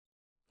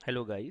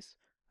Hello guys,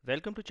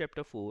 welcome to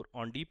chapter 4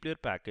 on dplyr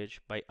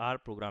package by R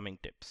programming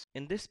tips.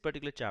 In this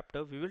particular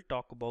chapter we will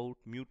talk about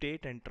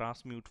mutate and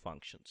transmute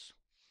functions.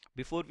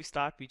 Before we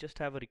start, we just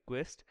have a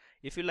request.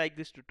 If you like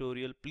this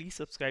tutorial, please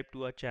subscribe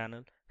to our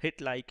channel,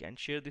 hit like and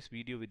share this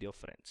video with your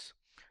friends.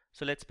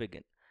 So let's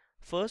begin.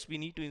 First we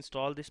need to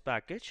install this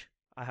package.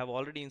 I have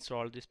already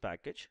installed this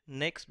package.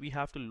 Next we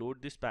have to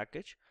load this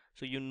package.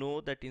 So you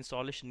know that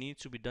installation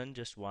needs to be done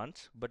just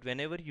once, but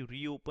whenever you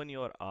reopen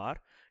your R,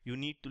 you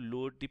need to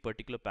load the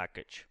particular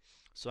package.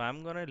 So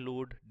I'm gonna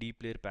load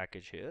dplyr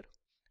package here,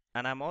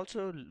 and I'm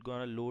also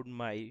gonna load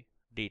my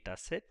data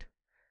set,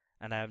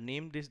 and I have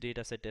named this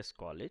data set as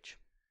college.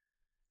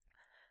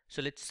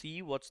 So let's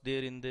see what's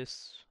there in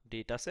this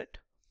data set.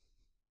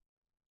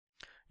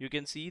 You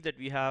can see that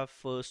we have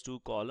first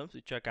two columns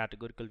which are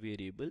categorical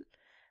variable,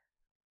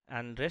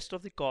 and rest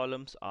of the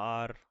columns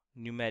are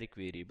numeric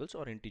variables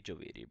or integer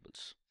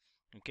variables.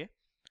 Okay.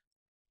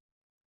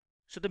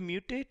 So the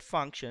mutate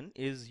function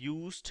is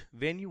used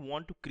when you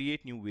want to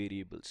create new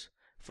variables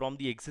from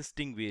the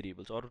existing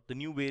variables, or the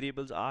new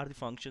variables are the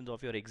functions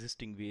of your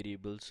existing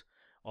variables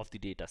of the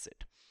data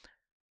set.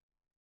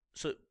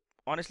 So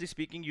honestly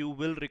speaking, you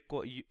will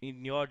require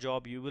in your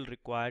job you will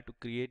require to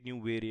create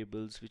new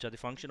variables which are the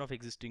function of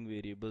existing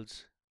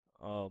variables,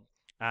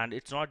 and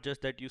it's not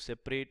just that you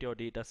separate your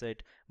data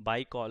set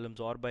by columns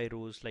or by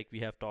rows like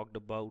we have talked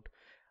about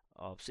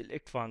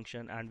select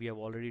function, and we have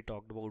already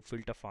talked about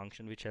filter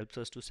function, which helps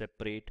us to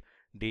separate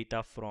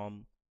data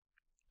from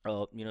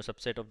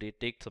subset of data,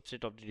 take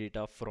subset of the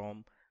data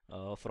from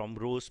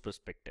rows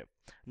perspective.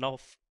 Now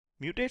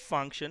mutate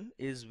function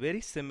is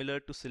very similar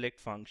to select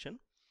function.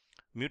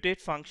 Mutate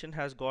function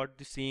has got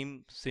the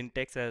same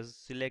syntax as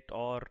select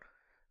or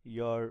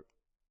your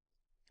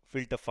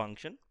filter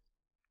function.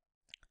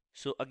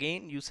 So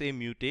again, you say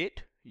mutate,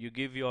 you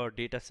give your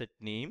dataset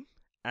name,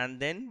 and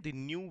then the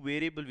new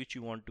variable which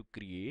you want to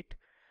create,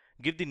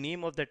 give the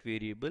name of that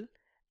variable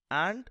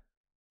and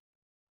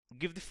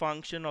give the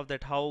function of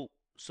that how.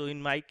 So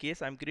in my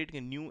case, I'm creating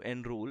a new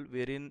enroll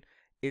wherein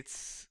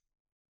it's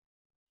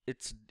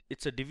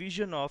it's a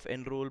division of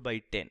enroll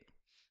by 10.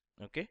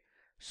 Okay.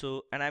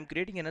 So, and I'm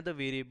creating another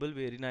variable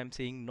wherein I'm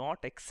saying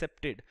not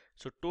accepted.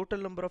 So total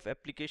number of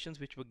applications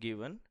which were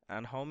given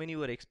and how many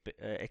were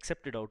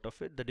accepted out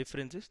of it, the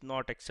difference is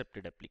not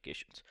accepted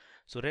applications.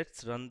 So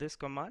let's run this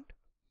command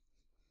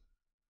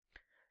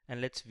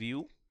and let's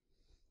view.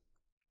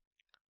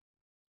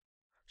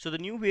 So the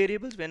new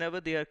variables,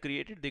 whenever they are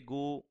created, they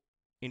go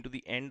into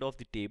the end of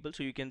the table.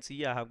 So you can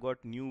see I have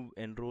got new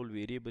enroll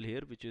variable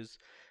here, which is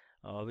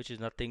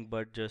nothing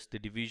but just the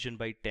division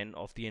by 10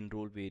 of the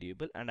enroll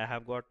variable, and I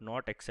have got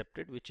not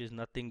accepted, which is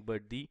nothing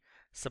but the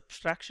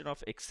subtraction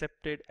of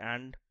accepted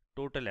and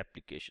total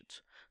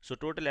applications. So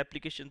total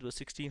applications were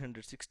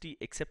 1660,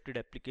 accepted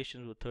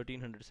applications were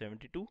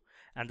 1372,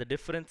 and the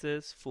difference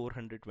is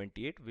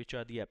 428, which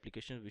are the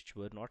applications which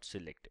were not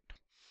selected.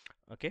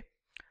 Okay.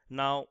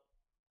 Now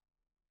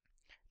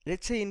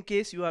let's say in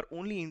case you are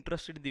only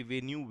interested in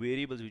the new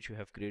variables which you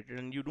have created,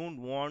 and you don't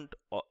want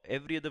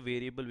every other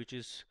variable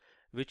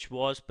which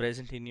was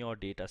present in your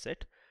data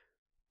set.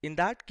 In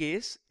that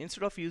case,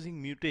 instead of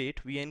using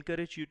mutate, we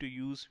encourage you to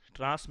use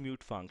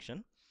transmute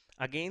function.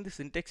 Again, the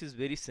syntax is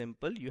very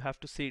simple. You have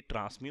to say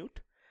transmute,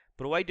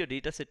 provide your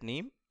dataset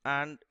name,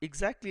 and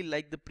exactly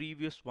like the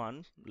previous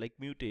one, like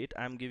mutate,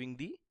 I'm giving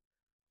the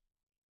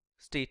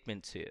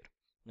statements here.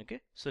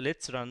 Okay, so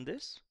let's run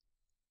this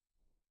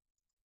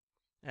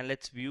and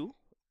let's view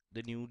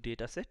the new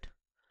dataset.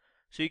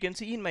 So you can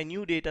see in my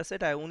new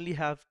dataset, I only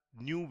have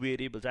new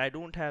variables. I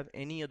don't have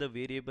any other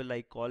variable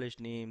like college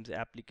names,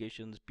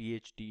 applications,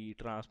 PhD,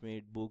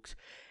 transmit, books,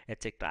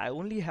 etc. I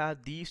only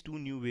have these two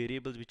new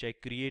variables which I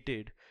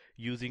created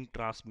using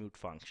transmute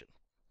function.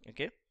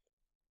 Okay.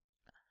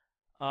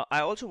 I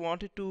also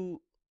wanted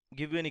to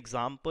give you an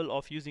example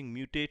of using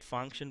mutate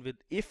function with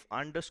if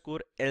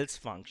underscore else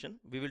function.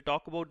 We will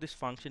talk about this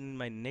function in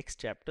my next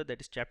chapter, that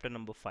is chapter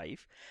number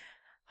 5.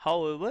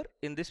 However,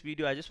 in this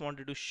video I just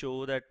wanted to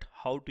show that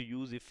how to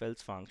use if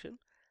else function.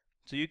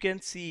 So you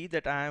can see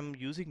that I am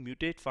using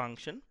mutate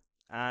function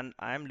and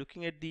I am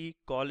looking at the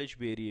college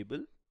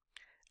variable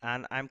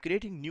and I'm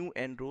creating new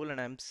enroll,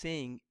 and I'm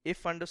saying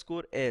if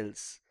underscore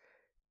else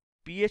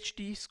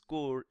PhD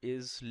score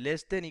is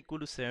less than equal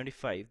to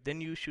 75,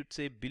 then you should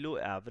say below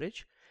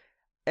average,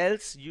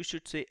 else you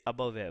should say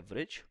above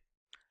average,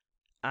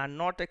 and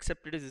not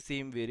accepted is the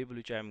same variable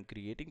which I am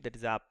creating, that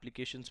is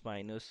applications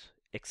minus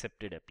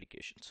accepted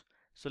applications.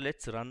 So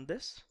let's run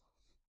this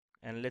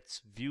and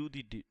let's view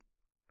the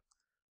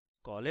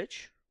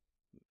college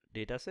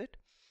dataset,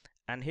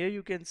 and here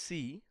you can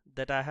see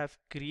that I have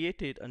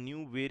created a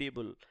new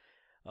variable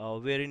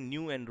wherein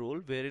new enroll,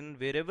 wherein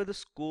wherever the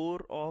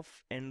score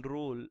of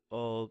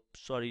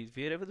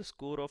wherever the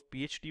score of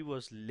PhD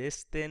was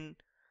less than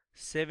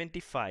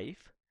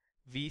 75,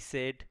 we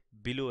said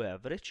below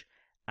average,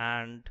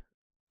 and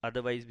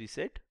otherwise we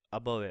said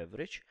above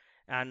average,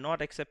 and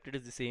not accepted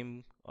is the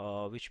same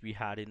which we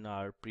had in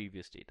our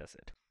previous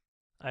dataset.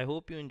 I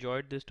hope you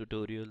enjoyed this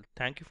tutorial.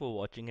 Thank you for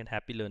watching and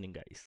happy learning, guys.